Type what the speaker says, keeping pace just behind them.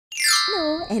Hello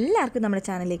എല്ലാവർക്കും നമ്മുടെ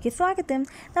ചാനലിലേക്ക് സ്വാഗതം.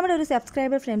 നമ്മുടെ ഒരു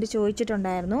സബ്സ്ക്രൈബർ ഫ്രണ്ട്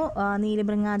ചോദിച്ചിട്ടുണ്ടായിരുന്നു,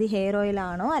 നീലബൃങ്ങാതി ഹെയർ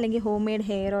ഓയിലാണോ അല്ലെങ്കിൽ ഹോം മെയ്ഡ്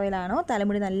ഹെയർ ഓയിലാണോ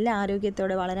തലമുടി നല്ല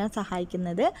ആരോഗ്യത്തോടെ വളരാൻ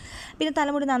സഹായിക്കുന്നത്, പിന്നെ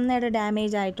തലമുടി നന്നായിട്ട്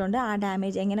ഡാമേജ് ആയിട്ടുണ്ട്, ആ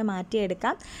ഡാമേജ് എങ്ങനെ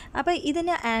മാറ്റിയെടുക്കാം. അപ്പോൾ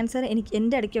ഇതിന് ആൻസർ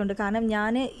എൻ്റെ ഇടയ്ക്കുണ്ട്. കാരണം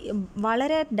ഞാൻ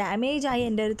വളരെ ഡാമേജായി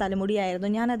എൻ്റെ ഒരു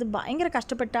തലമുടിയായിരുന്നു. ഞാനത് ഭയങ്കര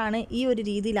കഷ്ടപ്പെട്ടാണ് ഈ ഒരു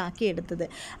രീതിയിലാക്കിയെടുത്തത്.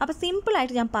 അപ്പോൾ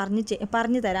സിമ്പിളായിട്ട് ഞാൻ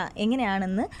പറഞ്ഞു തരാം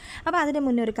എങ്ങനെയാണെന്ന്. അപ്പോൾ അതിന്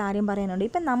മുന്നേ ഒരു കാര്യം പറയാനുണ്ട്.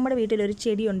 ഇപ്പം നമ്മുടെ വീട്ടിലൊരു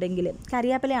ചെടി ഉണ്ടെങ്കിൽ,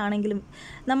 കരിയാപ്പില ആണെങ്കിലും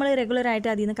നമ്മൾ റെഗുലറായിട്ട്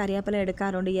അതിൽ നിന്ന് കരിയാപ്പില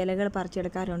എടുക്കാറുണ്ട്, ഇലകൾ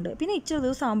പറിച്ചെടുക്കാറുണ്ട്. പിന്നെ ഇച്ചിരി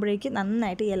ദിവസം ആകുമ്പോഴേക്ക്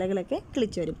നന്നായിട്ട് ഇലകളൊക്കെ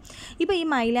കിളിച്ച് വരും. ഇപ്പോൾ ഈ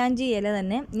മൈലാഞ്ചി ഇല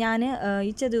തന്നെ ഞാൻ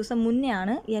ഇച്ചിരി ദിവസം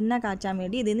മുന്നെയാണ് എണ്ണ കാച്ചാൻ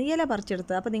വേണ്ടി ഇതിൽ നിന്ന് ഇല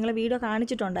പറിച്ചെടുത്തത്. അപ്പോൾ നിങ്ങൾ വീഡിയോ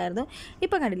കാണിച്ചിട്ടുണ്ടായിരുന്നു.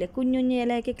 ഇപ്പോൾ കണ്ടില്ലേ കുഞ്ഞു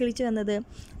ഇലയൊക്കെ കിളിച്ച് വന്നത്?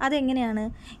 അതെങ്ങനെയാണ്?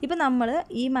 ഇപ്പം നമ്മൾ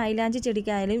ഈ മൈലാഞ്ചി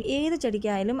ചെടിക്കായാലും ഏത്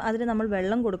ചെടിക്കായാലും അതിന് നമ്മൾ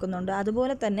വെള്ളം കൊടുക്കുന്നുണ്ട്.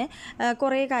 അതുപോലെ തന്നെ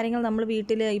കുറേ കാര്യങ്ങൾ നമ്മൾ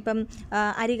വീട്ടിൽ ഇപ്പം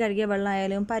അരി കഴുകിയ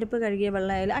വെള്ളമായാലും പരിപ്പ് കഴുകിയ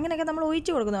വെള്ളമായാലും അങ്ങനെയൊക്കെ നമ്മൾ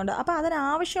ഒഴിച്ച് കൊടുക്കുന്നുണ്ട്. അപ്പോൾ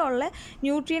അതിനാവശ്യമുള്ള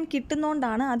ന്യൂട്രിയൻ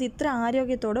കിട്ടുന്നതുകൊണ്ടാണ് അത് ഇത്ര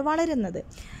ആരോഗ്യത്തോടെ വളരുന്നത്.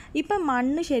 ഇപ്പം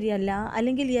മണ്ണ് ശരിയല്ല,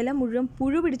 അല്ലെങ്കിൽ ഇല മുഴുവൻ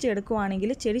പുഴു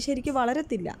പിടിച്ചെടുക്കുവാണെങ്കിൽ ചെടി ശരിക്കും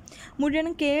വളരത്തില്ല,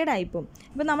 മുഴുവനും കേടായിപ്പോവും.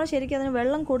 ഇപ്പം നമ്മൾ ശരിക്കും അതിന്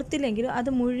വെള്ളം കൊടുത്തില്ലെങ്കിലും അത്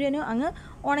മുഴുവനും അങ്ങ്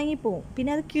ഉണങ്ങിപ്പോവും,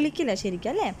 പിന്നെ അത് കിളിക്കില്ല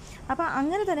ശരിക്കും, അല്ലേ? അപ്പോൾ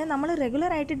അങ്ങനെ തന്നെ നമ്മൾ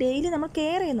റെഗുലറായിട്ട് ഡെയിലി നമ്മൾ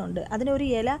കെയർ ചെയ്യുന്നുണ്ട്. അതിനൊരു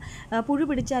ഇല പുഴു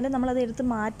പിടിച്ചാലും നമ്മളത് എടുത്ത്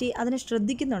മാറ്റി അതിനെ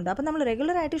ശ്രദ്ധിക്കുന്നുണ്ട്. അപ്പോൾ നമ്മൾ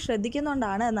റെഗുലറായിട്ട്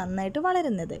ശ്രദ്ധിക്കുന്നതുകൊണ്ടാണ് അത് നന്നായിട്ട്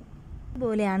വളരുന്നത്.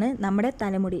 അതുപോലെയാണ് നമ്മുടെ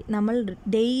തലമുടി. നമ്മൾ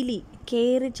ഡെയിലി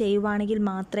കെയർ ചെയ്യുവാണെങ്കിൽ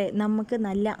മാത്രമേ നമുക്ക്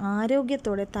നല്ല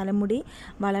ആരോഗ്യത്തോടെ തലമുടി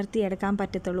വളർത്തിയെടുക്കാൻ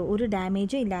പറ്റത്തുള്ളൂ, ഒരു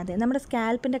ഡാമേജും ഇല്ലാതെ. നമ്മുടെ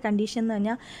സ്കാൽപ്പിൻ്റെ കണ്ടീഷൻ എന്ന്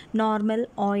പറഞ്ഞാൽ നോർമൽ,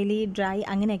 ഓയിലി, ഡ്രൈ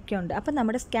അങ്ങനെയൊക്കെ ഉണ്ട്. അപ്പം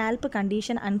നമ്മുടെ സ്കാൽപ്പ്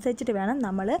കണ്ടീഷൻ അനുസരിച്ചിട്ട് വേണം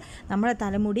നമ്മുടെ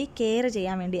തലമുടി കെയർ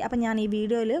ചെയ്യാൻ വേണ്ടി. അപ്പം ഞാൻ ഈ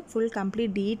വീഡിയോയിൽ ഫുൾ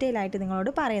കംപ്ലീറ്റ് ഡീറ്റെയിൽ ആയിട്ട്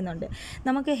നിങ്ങളോട് പറയുന്നുണ്ട്.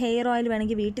 നമുക്ക് ഹെയർ ഓയിൽ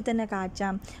വേണമെങ്കിൽ വീട്ടിൽ തന്നെ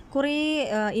കാച്ചാം. കുറേ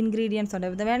ഇൻഗ്രീഡിയൻസ്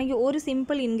ഉണ്ട്. വേണമെങ്കിൽ ഒരു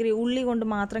സിമ്പിൾ ഉള്ളി കൊണ്ട്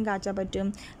മാത്രം കാച്ചാൻ പറ്റും,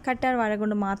 കറ്റാർ വാഴ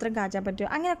കൊണ്ട് മാത്രം കാച്ചാൻ പറ്റും,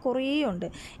 അങ്ങനെ കുറേ ഉണ്ട്.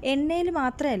 എണ്ണയിൽ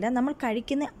മാത്രമല്ല, നമ്മൾ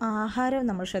കഴിക്കുന്ന ആഹാരം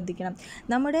നമ്മൾ ശ്രദ്ധിക്കണം.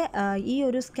 നമ്മുടെ ഈ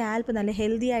ഒരു സ്കാൽപ്പ് നല്ല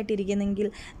ഹെൽത്തി ആയിട്ടിരിക്കുന്നെങ്കിൽ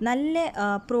നല്ല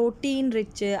പ്രോട്ടീൻ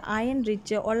റിച്ച്, അയൺ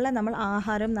റിച്ച് ഉള്ള നമ്മൾ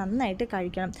ആഹാരം നന്നായിട്ട്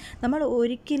കഴിക്കണം. നമ്മൾ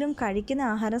ഒരിക്കലും കഴിക്കുന്ന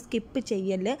ആഹാരം സ്കിപ്പ്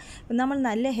ചെയ്യല്. നമ്മൾ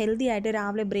നല്ല ഹെൽത്തി ആയിട്ട്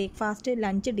രാവിലെ ബ്രേക്ക്ഫാസ്റ്റ്,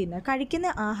 ലഞ്ച്, ഡിന്നർ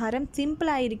കഴിക്കുന്ന ആഹാരം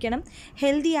സിമ്പിളായിരിക്കണം,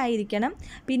 ഹെൽത്തി ആയിരിക്കണം.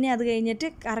 പിന്നെ അത് കഴിഞ്ഞിട്ട്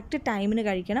കറക്റ്റ് ടൈമിന്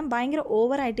കഴിക്കണം. ഭയങ്കര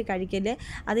ഓവറായിട്ട് കഴിക്കല്.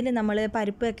 അതിൽ നമ്മൾ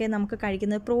പരിപ്പൊക്കെ നമുക്ക്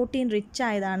കഴിക്കുന്നത് പ്രോട്ടീൻ റിച്ച്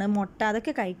ആയതാണ്. മുട്ട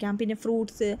അതൊക്കെ കഴിക്കാം. പിന്നെ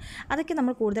ഫ്രൂട്ട്സ് അതൊക്കെ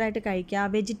നമ്മൾ കൂടുതലായിട്ട് കഴിക്കുക.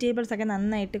 വെജിറ്റബിൾസ് ഒക്കെ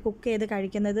നന്നായിട്ട് കുക്ക് ചെയ്ത്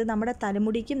കഴിക്കുന്നത് നമ്മുടെ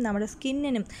തലമുടിക്കും നമ്മുടെ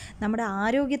സ്കിന്നിനും നമ്മുടെ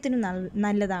ആരോഗ്യത്തിനും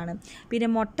നല്ലതാണ്. പിന്നെ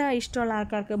മുട്ട ഇഷ്ടമുള്ള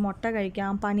ആൾക്കാർക്ക് മുട്ട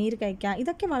കഴിക്കാം, പനീർ കഴിക്കാം,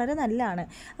 ഇതൊക്കെ വളരെ നല്ലതാണ്.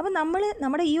 അപ്പോൾ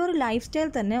നമ്മുടെ ഈ ഒരു ലൈഫ്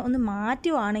സ്റ്റൈൽ തന്നെ ഒന്ന്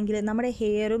മാറ്റുവാണെങ്കിൽ നമ്മുടെ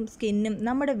ഹെയറും സ്കിന്നും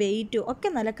നമ്മുടെ വെയ്റ്റും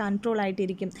ഒക്കെ നല്ല കൺട്രോൾ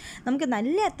ആയിട്ടിരിക്കും. നമുക്ക്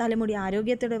നല്ല തലമുടി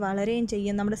ആരോഗ്യത്തോടെ വളരുകയും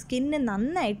ചെയ്യും. നമ്മുടെ സ്കിന്ന്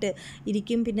നന്നായിട്ട്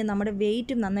ഇരിക്കും. പിന്നെ നമ്മുടെ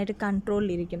വെയ്റ്റും നന്നായിട്ട്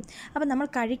കൺട്രോളിലിരിക്കും. അപ്പോൾ നമ്മൾ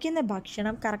കഴിക്കുന്ന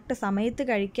ഭക്ഷണം കറക്റ്റ് സമയത്ത്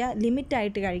കഴിക്കുക,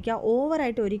 ലിമിറ്റായിട്ട് കഴിക്കുക,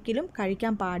 ഓവറായിട്ട് ഒരിക്കലും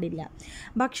കഴിക്കാൻ പാടില്ല.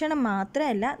 ഭക്ഷണം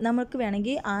മാത്രമല്ല, നമുക്ക്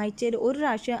വേണമെങ്കിൽ ആഴ്ചയിൽ ഒരു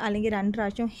പ്രാവശ്യം അല്ലെങ്കിൽ 2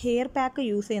 പ്രാവശ്യം ഹെയർ പാക്ക്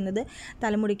യൂസ് ചെയ്യുന്നത്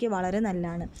തലമുടിക്ക് വളരെ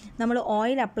നല്ലതാണ്. നമ്മൾ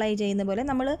ഓയിൽ അപ്ലൈ ചെയ്യുന്ന പോലെ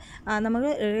നമ്മൾ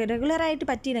റെഗുലറായിട്ട്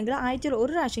പറ്റിയില്ലെങ്കിൽ ആഴ്ചയിൽ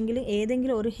ഒരു പ്രാവശ്യമെങ്കിലും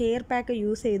ഏതെങ്കിലും ഒരു ഹെയർ പാക്ക്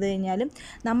യൂസ് ചെയ്ത് കഴിഞ്ഞാലും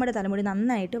നമ്മുടെ തലമുടി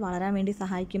നന്നായിട്ട് വളരാൻ വേണ്ടി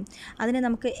സഹായിക്കും. അതിന്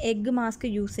നമുക്ക് എഗ്ഗ് മാസ്ക്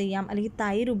യൂസ് ചെയ്യാം, അല്ലെങ്കിൽ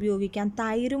തൈര് ഉപയോഗിക്കാം.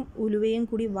 തൈരും ഉലുവയും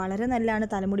കൂടി വളരെ നല്ലതാണ്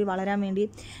തലമുടി വളരാൻ വേണ്ടി.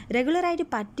 റെഗുലറായിട്ട്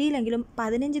പറ്റിയില്ലെങ്കിലും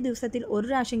 15 ദിവസത്തിൽ ഒരു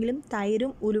പ്രാവശ്യമെങ്കിലും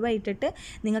തൈരും ഉലുവ ഇട്ടിട്ട്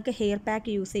നിങ്ങൾക്ക് ഹെയർ പാക്ക്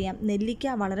യൂസ് ചെയ്യാം.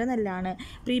 നെല്ലിക്ക വളരെ നല്ലതാണ്.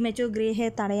 പ്രീമെച്യൂർ ഗ്രേ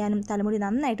ഹെയർ തടയാനും തലമുടി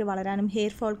നന്നായിട്ട് വളരാനും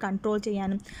ഹെയർ ഫോൾ കൺട്രോൾ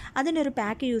ചെയ്യാനും അതിൻ്റെ ഒരു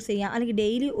പാക്ക് യൂസ് ചെയ്യാം, അല്ലെങ്കിൽ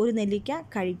ഡെയിലി ഒരു നെല്ലിക്ക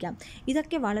കഴിക്കാം.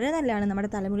 ഇതൊക്കെ വളരെ നല്ലതാണ് നമ്മുടെ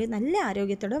തലമുടി നല്ല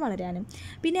ആരോഗ്യത്തോടെ വളരാനും.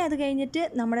 പിന്നെ അത് കഴിഞ്ഞിട്ട്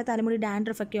നമ്മുടെ തലമുടി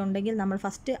ഡാൻഡ്രഫ് ഒക്കെ ഉണ്ടെങ്കിൽ നമ്മൾ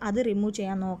ഫസ്റ്റ് അത് റിമൂവ്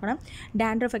ചെയ്യാൻ നോക്കണം.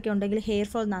 ഡാൻഡ്രഫ് ഒക്കെ ഉണ്ടെങ്കിൽ ഹെയർ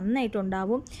ഫോൾ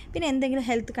നന്നായിട്ടുണ്ടാവും. പിന്നെ എന്തെങ്കിലും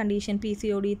ഹെൽത്ത് കണ്ടീഷൻ,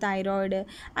 PCOD, തൈറോയിഡ്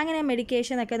അങ്ങനെ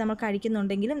മെഡിക്കേഷനൊക്കെ നമ്മൾ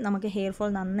കഴിക്കുന്നുണ്ടെങ്കിലും നമുക്ക് ഹെയർ ഫോൾ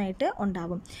നന്നായിട്ട്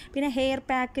ഉണ്ടാവും. പിന്നെ ഹെയർ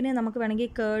പാക്കിന് നമുക്ക് വേണമെങ്കിൽ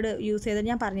കേർഡ് യൂസ് ചെയ്ത്,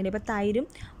 ഞാൻ പറഞ്ഞില്ലേ, ഇപ്പോൾ തൈരും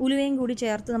ഉലുവയും കൂടി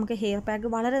ചേർത്ത് നമുക്ക് ഹെയർ പാക്ക്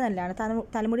വളരെ നല്ലതാണ്.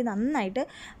 തലമുടി നന്നായിട്ട്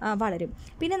വളരും.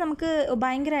 പിന്നെ നമുക്ക്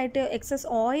ഭയങ്കരമായിട്ട് എക്സസ്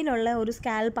ഓയിലുള്ള ഒരു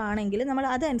സ്കാൽപ്പ് ആണെങ്കിൽ നമ്മൾ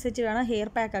അതനുസരിച്ച് വേണം ഹെയർ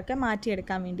പാക്കൊക്കെ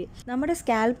മാറ്റിയെടുക്കാൻ വേണ്ടി. നമ്മുടെ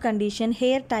സ്കാൽപ്പ് കണ്ടീഷൻ,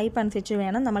 ഹെയർ ടൈപ്പ് അനുസരിച്ച്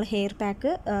വേണം നമ്മൾ ഹെയർ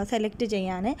പാക്ക് സെലക്ട്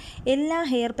ചെയ്യാൻ. എല്ലാ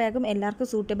ഹെയർ പാക്കും എല്ലാവർക്കും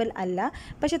സൂട്ടബിൾ അല്ല.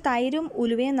 പക്ഷേ തൈരും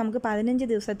ഉലുവയും നമുക്ക് 15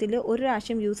 ദിവസത്തിൽ ഒരു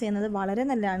പ്രാവശ്യം യൂസ് ചെയ്യുന്നത് വളരെ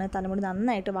നല്ലതാണ് തലമുടി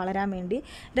നന്നായിട്ട് വളരാൻ വേണ്ടി.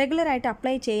 റെഗുലറായിട്ട്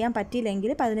അപ്ലൈ ചെയ്യാൻ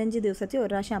പറ്റിയില്ലെങ്കിൽ 15 ദിവസത്തിൽ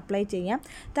ഒരു പ്രാവശ്യം അപ്ലൈ ചെയ്യാം.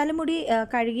 തലമുടി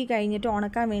കഴുകി കഴിഞ്ഞിട്ട്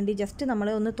ഉണക്കാൻ വേണ്ടി ജസ്റ്റ് നമ്മൾ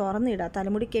ഒന്ന് തുറന്നിടുക.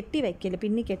 തലമുടി കെട്ടി വയ്ക്കല്,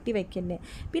 പിന്നെ കെട്ടി വയ്ക്കല്.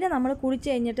 പിന്നെ നമ്മൾ കുളിച്ച്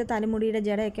കഴിഞ്ഞിട്ട് തലമുടിയുടെ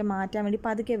ജടയൊക്കെ മാറ്റാൻ വേണ്ടി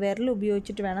പതുക്കെ വിരൽ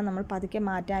ഉപയോഗിച്ചിട്ട് വേണം നമ്മൾ പതുക്കെ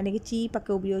മാറ്റാൻ. അല്ലെങ്കിൽ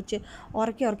ചീപ്പൊക്കെ ഉപയോഗിച്ച്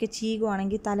ഉറക്കി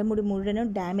ചീകുവാണെങ്കിൽ തലമുടി മുഴുവനും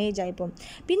ഡാമേജ് ആയിപ്പോകും.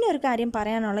 പിന്നെ ഒരു കാര്യം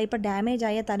പറയാനുള്ള, ഇപ്പോൾ ഡാമേജ്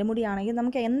ആയ തലമുടിയാണെങ്കിൽ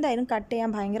നമുക്ക് എന്തായാലും കട്ട് ചെയ്യാൻ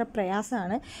ഭയങ്കര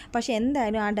പ്രയാസമാണ്. പക്ഷേ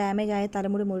എന്തായാലും ആ ഡാമേജ് ആയ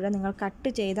തലമുടി മുഴുവൻ നിങ്ങൾ കട്ട്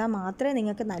ചെയ്താൽ മാത്രമേ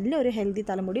നിങ്ങൾക്ക് നല്ലൊരു ഹെൽത്തി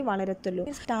തലമുടി വളരത്തുള്ളൂ.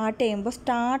 സ്റ്റാർട്ട് ചെയ്യുമ്പോൾ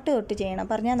സ്റ്റാർട്ട് തൊട്ട് ചെയ്യണം.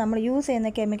 പറഞ്ഞാൽ നമ്മൾ യൂസ്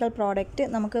ചെയ്യുന്ന കെമിക്കൽ പ്രോഡക്റ്റ്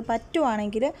നമുക്ക്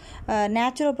പറ്റുവാണെങ്കിൽ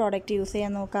നാച്ചുറൽ പ്രോഡക്റ്റ് യൂസ്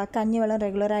ചെയ്യാൻ നോക്കുക. കഞ്ഞിവെള്ളം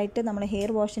റെഗുലറായിട്ട് നമ്മൾ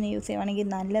ഹെയർ വാഷിന് യൂസ് ചെയ്യുവാണെങ്കിൽ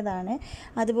നല്ലതാണ്.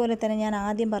 അതുപോലെ തന്നെ ഞാൻ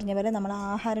ആദ്യം പറഞ്ഞ പോലെ നമ്മൾ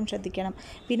ആഹാരം ശ്രദ്ധിക്കണം.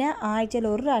 പിന്നെ ആഴ്ചയിൽ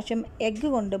ഒരു പ്രാവശ്യം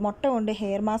മുട്ട കൊണ്ട്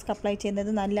ഹെയർ മാസ്ക് അപ്ലൈ ചെയ്യുന്നത്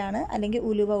നല്ലതാണ്. അല്ലെങ്കിൽ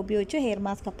ഉലുവ ഉപയോഗിച്ച് ഹെയർ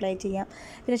മാസ്ക് അപ്ലൈ ചെയ്യാം.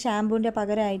 പിന്നെ ഷാമ്പൂവിൻ്റെ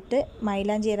പകരമായിട്ട്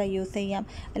മൈലാഞ്ചി ഇല യൂസ് ചെയ്യാം.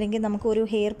 അല്ലെങ്കിൽ നമുക്കൊരു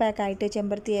ഹെയർ പാക്കായിട്ട്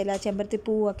ചെമ്പരത്തി ഇല, ചെമ്പരത്തി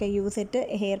പൂവൊക്കെ യൂസ് ചെയ്തിട്ട്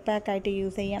ഹെയർ പാക്കായിട്ട്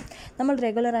യൂസ് ചെയ്യാം. നമ്മൾ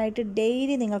റെഗുലറായിട്ട്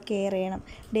ഡെയിലി നിങ്ങൾ കെയർ ചെയ്യണം.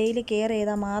 ഡെയിലി കെയർ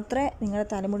ചെയ്താൽ മാത്രമേ നിങ്ങളുടെ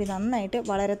തലമുടി നന്നായിട്ട്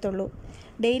വളരത്തുള്ളൂ.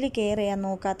 ഡെയിലി കെയർ ചെയ്യാൻ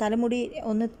നോക്കുക. തലമുടി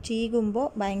ഒന്ന് ചീകുമ്പോൾ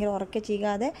ഭയങ്കര ഉറക്കെ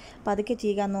ചീകാതെ പതുക്കെ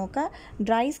ചീകാൻ നോക്കുക.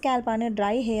 ഡ്രൈ സ്കാൽപ്പാണ്,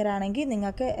 ഡ്രൈ ഹെയർ ആണെങ്കിൽ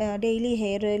നിങ്ങൾക്ക് ഡെയിലി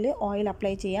ഹെയറിൽ ഓയിൽ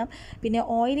അപ്ലൈ ചെയ്യാം. പിന്നെ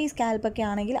ഓയിലി സ്കാൽപ്പൊക്കെ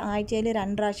ആണെങ്കിൽ ആഴ്ചയിൽ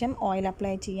 2 പ്രാവശ്യം ഓയിൽ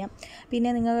അപ്ലൈ ചെയ്യാം.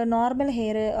 പിന്നെ നിങ്ങൾ നോർമൽ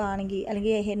ഹെയർ ആണെങ്കിൽ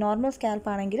അല്ലെങ്കിൽ നോർമൽ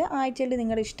സ്കാൽപ്പ് ആണെങ്കിൽ ആഴ്ചയിൽ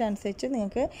നിങ്ങളുടെ ഇഷ്ടം അനുസരിച്ച്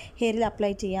നിങ്ങൾക്ക് ഹെയറിൽ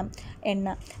അപ്ലൈ ചെയ്യാം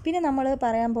എണ്ണ. പിന്നെ നമ്മൾ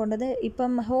പറയാൻ പോകേണ്ടത്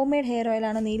ഇപ്പം ഹോം മെയ്ഡ് ഹെയർ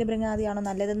ഓയിലാണോ നീലഭൃംഗാദിയാണോ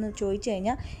നല്ലതെന്ന് ചോദിച്ചു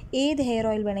കഴിഞ്ഞാൽ ഏത് ഹെയർ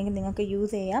ഓയിൽ വേണമെങ്കിലും നിങ്ങൾക്ക്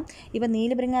യൂസ് ചെയ്യാം. ഇപ്പം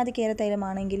നീലഭൃംഗാദി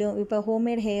കേരതൈലമാണെങ്കിലും ഇപ്പോൾ ഹോം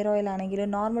മെയ്ഡ് ഹെയർ ഓയിൽ ആണെങ്കിലും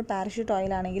നോർമൽ പാരഷൂട്ട്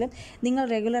ഓയിൽ ആണെങ്കിലും നിങ്ങൾ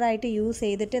റെഗുലറായിട്ട് യൂസ്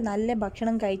ചെയ്തിട്ട് നല്ല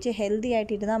ഭക്ഷണം കഴിച്ച് ഹെൽത്തി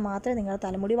ആയിട്ട് ഇരുന്നാൽ മാത്രമേ നിങ്ങളുടെ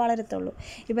തലമുടി വളരത്തുള്ളൂ.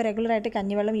 ഇപ്പോൾ റെഗുലറായിട്ട്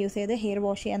കഞ്ഞിവെള്ളം യൂസ് ചെയ്ത് ഹെയർ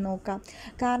വാഷ് ചെയ്യാൻ നോക്കാം.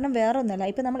 കാരണം വേറെ ഒന്നുമല്ല,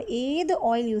 ഇപ്പോൾ നമ്മൾ ഏത്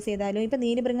ഓയിൽ യൂസ് ചെയ്താലും ഇപ്പോൾ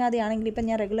നീലഭൃംഗാദി ആണെങ്കിൽ ഇപ്പം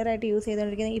ഞാൻ റെഗുലറായിട്ട് യൂസ്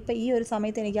ചെയ്തുകൊണ്ടിരിക്കുന്നത് ഇപ്പോൾ ഈ ഒരു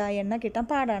സമയത്ത് എനിക്ക് ആ എണ്ണ കിട്ടാൻ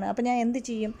പാടാണ്. അപ്പോൾ ഞാൻ എന്ത്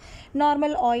ചെയ്യും?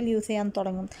 നോർമൽ ഓയിൽ യൂസ് ചെയ്യാൻ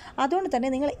തുടങ്ങും. അതുകൊണ്ട്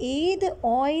തന്നെ നിങ്ങൾ ഏത്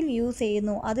ഓയിൽ യൂസ്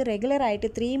ചെയ്യുന്നു അത് റെഗുലറായിട്ട്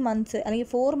 3 months അല്ലെങ്കിൽ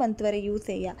 4 months വരെ യൂസ്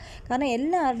ചെയ്യുക. കാരണം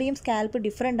എല്ലാവരുടെയും സ്കാൽപ്പ്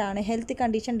ഡിഫറെൻ്റ് ആണ്, ഹെൽത്ത്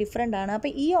കണ്ടീഷൻ ഡിഫറെൻ്റ് ആണ്. അപ്പോൾ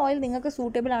ഈ ഓയിൽ നിങ്ങൾക്ക്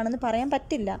സൂട്ടബിൾ ആണെന്ന് പറയാൻ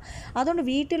പറ്റില്ല. അതുകൊണ്ട്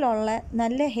വീട്ടിലുള്ള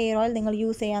നല്ല ഹെയർ ഓയിൽ നിങ്ങൾ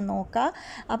യൂസ് ചെയ്യാൻ നോക്കുക.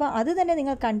 അപ്പോൾ അത് തന്നെ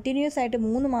നിങ്ങൾ കണ്ടിന്യൂസ് ആയിട്ട്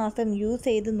 3 മാസം യൂസ്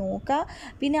ചെയ്ത് നോക്കുക.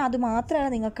 പിന്നെ അത്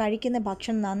മാത്രമല്ല, നിങ്ങൾ കഴിക്കുന്ന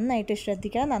ഭക്ഷണം നന്നായിട്ട്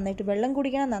ശ്രദ്ധിക്കണം, നന്നായിട്ട് വെള്ളം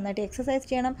കുടിക്കണം, നന്നായിട്ട് എക്സസൈസ്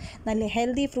ചെയ്യണം, നല്ല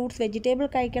ഹെൽത്തി ഫ്രൂട്ട്സ് വെജിറ്റബിൾ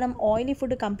കഴിക്കണം, ഓയിലി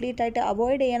ഫുഡ് കംപ്ലീറ്റ് ആയിട്ട്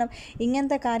അവോയ്ഡ് ചെയ്യണം.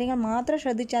 ഇങ്ങനത്തെ കാര്യങ്ങൾ മാത്രം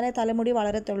ശ്രദ്ധിച്ചാലേ തലമുടി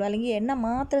വളരത്തുള്ളൂ. അല്ലെങ്കിൽ എണ്ണ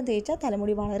മാത്രം തേച്ചാൽ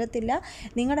തലമുടി വളരത്തില്ല.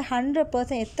 നിങ്ങളുടെ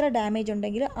 100% എത്ര ഡാമേജ്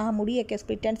ഉണ്ടെങ്കിലും ആ മുടിയൊക്കെ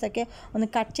സ്പ്ലിറ്റ് എൻഡ്സ് ഒക്കെ ഒന്ന്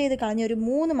കട്ട് ചെയ്ത് കളഞ്ഞ് ഒരു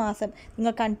 3 മാസം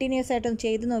നിങ്ങൾ കണ്ടിന്യൂസ് ആയിട്ടൊന്ന്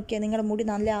ചെയ്ത് നോക്കിയാൽ നിങ്ങളുടെ മുടി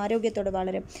നല്ല ആരോഗ്യത്തോടെ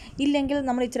വളരും. ഇല്ലെങ്കിൽ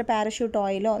നമ്മൾ ഇച്ചിരി പാരഷൂട്ട്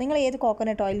ഓയിലോ നിങ്ങൾ ഏത്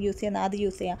കോക്കനട്ട് ഓയിൽ യൂസ് ചെയ്യുന്ന അത്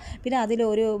യൂസ് ചെയ്യാം. പിന്നെ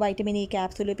അതിലൊരു വൈറ്റമിൻ ഇ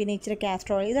ക്യാപ്സൂൾ, പിന്നെ ഇച്ചിരി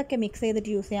കാസ്റ്റർ ഓയിൽ, ഇതൊക്കെ മിക്സ് ചെയ്തിട്ട്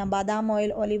യൂസ് ചെയ്യാം. ബദാം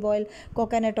oil, olive oil,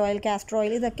 coconut oil, castor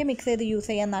oil, ഇതൊക്കെ മിക്സ് ചെയ്ത് യൂസ്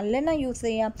ചെയ്യാം. നല്ലെണ്ണ യൂസ്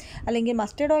ചെയ്യാം, അല്ലെങ്കിൽ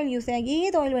മസ്റ്റർഡ് ഓയിൽ യൂസ് ചെയ്യാം.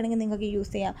 ഏത് ഓയിൽ വേണമെങ്കിൽ നിങ്ങൾക്ക്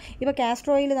യൂസ് ചെയ്യാം. ഇപ്പോൾ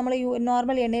കാസ്റ്റർ ഓയിൽ നമ്മൾ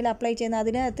നോർമൽ എണ്ണയിൽ അപ്ലൈ ചെയ്യുന്ന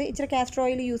അതിനകത്ത് ഇച്ചിരി കാസ്റ്റർ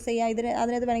ഓയിൽ യൂസ് ചെയ്യാം.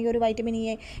 അതിനകത്ത് വേണമെങ്കിൽ ഒരു വൈറ്റമിൻ ഇ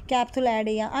ക്യാപ്സൂൾ ആഡ്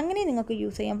ചെയ്യാം. അങ്ങനെ നിങ്ങൾക്ക്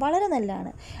യൂസ് ചെയ്യാം, വളരെ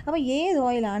നല്ലതാണ്. അപ്പോൾ ഏത്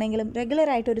ഓയിലാണെങ്കിലും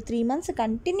റെഗുലറായിട്ട് ഒരു 3 months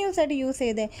കണ്ടിന്യൂസ് ആയിട്ട് യൂസ്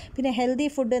ചെയ്തേ. പിന്നെ ഹെൽത്തി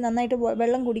ഫുഡ്, നന്നായിട്ട്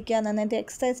വെള്ളം കുടിക്കുക, നന്നായിട്ട്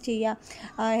എക്സസൈസ് ചെയ്യുക,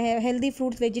 ഹെൽത്തി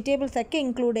ഫ്രൂട്ട്സ് വെജിറ്റബിൾസ് ഒക്കെ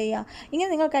ഇൻക്ലൂഡ് ചെയ്യുക. ഇങ്ങനെ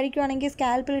നിങ്ങൾ കഴിക്കുകയാണെങ്കിൽ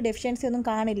സ്കാൽപ്പിൽ ഡെഫിഷ്യൻസി ഒന്നും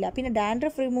കാണില്ല. പിന്നെ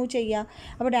ഡാൻഡ്രഫ് റിമൂവ് ചെയ്യുക.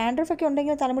 അപ്പോൾ ഡാൻഡ്രഫ് ഒക്കെ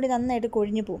ഉണ്ടെങ്കിൽ തലമുടി നന്നായിട്ട്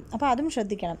കൊഴിഞ്ഞു പോകും. അപ്പോൾ അതും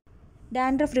ശ്രദ്ധിക്കണം.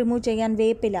 ഡാൻഡ്രഫ് റിമൂവ് ചെയ്യാൻ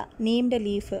വേപ്പില, നീമിൻ്റെ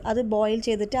ലീഫ് അത് ബോയിൽ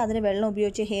ചെയ്തിട്ട് അതിന് വെള്ളം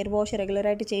ഉപയോഗിച്ച് ഹെയർ വാഷ്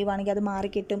റെഗുലറായിട്ട് ചെയ്യുവാണെങ്കിൽ അത്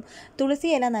മാറിക്കിട്ടും. തുളസി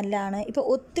ഇല നല്ലതാണ്. ഇപ്പോൾ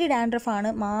ഒത്തിരി ഡാൻഡ്രഫാണ്,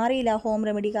 മാറിയില്ല ഹോം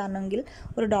റെമഡി കാരണമെങ്കിൽ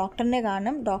ഒരു ഡോക്ടറിനെ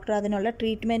കാണണം. ഡോക്ടർ അതിനുള്ള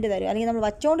ട്രീറ്റ്മെൻറ്റ് തരും. അല്ലെങ്കിൽ നമ്മൾ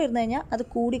വച്ചുകൊണ്ടിരുന്ന് കഴിഞ്ഞാൽ അത്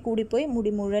കൂടിപ്പോയി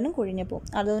മുടി മുഴുവനും കൊഴിഞ്ഞു പോകും.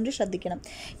 അതുകൊണ്ട് ശ്രദ്ധിക്കണം.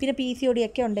 പിന്നെ PCOD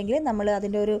ഒക്കെ ഉണ്ടെങ്കിൽ നമ്മൾ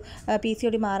അതിൻ്റെ ഒരു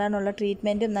PCOD മാറാനുള്ള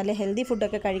ട്രീറ്റ്മെൻറ്റും നല്ല ഹെൽത്തി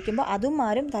ഫുഡൊക്കെ കഴിക്കുമ്പോൾ അതും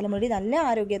മാറും. തലമുടി നല്ല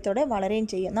ആരോഗ്യത്തോടെ വളരുകയും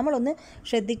ചെയ്യും. നമ്മളൊന്ന്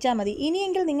ശ്രദ്ധിച്ചാൽ മതി.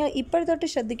 ഇനിയെങ്കിൽ നിങ്ങൾ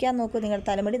ഇപ്പോഴത്തൊട്ട് ശ്രദ്ധിക്കാൻ നോക്കൂ, നിങ്ങളുടെ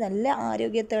തലമുടി നല്ല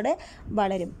ആരോഗ്യത്തോടെ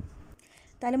വളരും.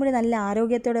 തലമുടി നല്ല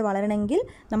ആരോഗ്യത്തോടെ വളരണമെങ്കിൽ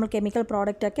നമ്മൾ കെമിക്കൽ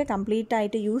പ്രോഡക്റ്റൊക്കെ കംപ്ലീറ്റ്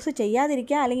ആയിട്ട് യൂസ്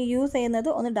ചെയ്യാതിരിക്കുക. അല്ലെങ്കിൽ യൂസ് ചെയ്യുന്നത്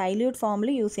ഒന്ന് ഡൈല്യൂട്ട് ഫോമിൽ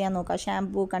യൂസ് ചെയ്യാൻ നോക്കുക.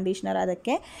 ഷാംപൂ, കണ്ടീഷണർ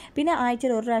അതൊക്കെ. പിന്നെ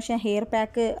ആഴ്ചയിൽ 1 പ്രാവശ്യം ഹെയർ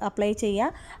പാക്ക് അപ്ലൈ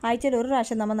ചെയ്യുക. ആഴ്ചയിൽ 1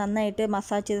 പ്രാവശ്യം നമ്മൾ നന്നായിട്ട്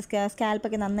മസാജ് ചെയ്ത്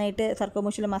സ്കാൽപ്പൊക്കെ നന്നായിട്ട്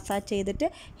സർക്കോമോഷനിൽ മസാജ് ചെയ്തിട്ട്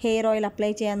ഹെയർ ഓയിൽ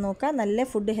അപ്ലൈ ചെയ്യാൻ നോക്കുക. നല്ല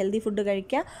ഫുഡ്, ഹെൽത്തി ഫുഡ്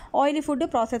കഴിക്കുക. Oily food,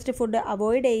 processed food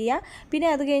avoid ചെയ്യുക. പിന്നെ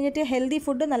അത് കഴിഞ്ഞിട്ട് ഹെൽത്തി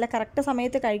ഫുഡ് നല്ല കറക്റ്റ്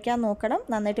സമയത്ത് കഴിക്കാൻ നോക്കണം.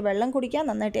 നന്നായിട്ട് വെള്ളം കുടിക്കുക,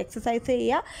 നന്നായിട്ട് എക്സസൈസ്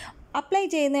ചെയ്യുക. അപ്ലൈ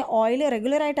ചെയ്യുന്ന ഓയിൽ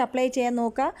റെഗുലറായിട്ട് അപ്ലൈ ചെയ്യാൻ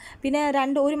നോക്കുക. പിന്നെ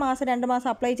 1 മാസം 2 മാസം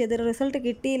അപ്ലൈ ചെയ്തിട്ട് റിസൾട്ട്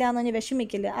കിട്ടിയില്ല എന്ന് പറഞ്ഞാൽ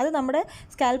വിഷമിക്കില്ല. അത് നമ്മുടെ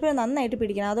സ്കാൽപ്പിൽ നന്നായിട്ട്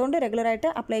പിടിക്കണം. അതുകൊണ്ട് റെഗുലറായിട്ട്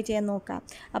അപ്ലൈ ചെയ്യാൻ നോക്കാം.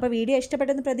 അപ്പോൾ വീഡിയോ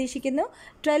ഇഷ്ടപ്പെട്ടെന്ന് പ്രതീക്ഷിക്കുന്നു.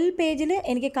 12 പേജിൽ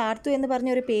എനിക്ക് കാർത്തു എന്ന്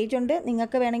പറഞ്ഞൊരു പേജുണ്ട്.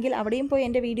 നിങ്ങൾക്ക് വേണമെങ്കിൽ അവിടെയും പോയി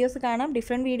എൻ്റെ വീഡിയോസ് കാണാം.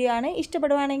 ഡിഫറെൻറ്റ് വീഡിയോ ആണ്.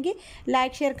 ഇഷ്ടപ്പെടുവാണെങ്കിൽ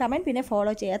ലൈക്ക്, ഷെയർ, കമൻറ്റ്, പിന്നെ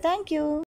ഫോളോ ചെയ്യുക. താങ്ക്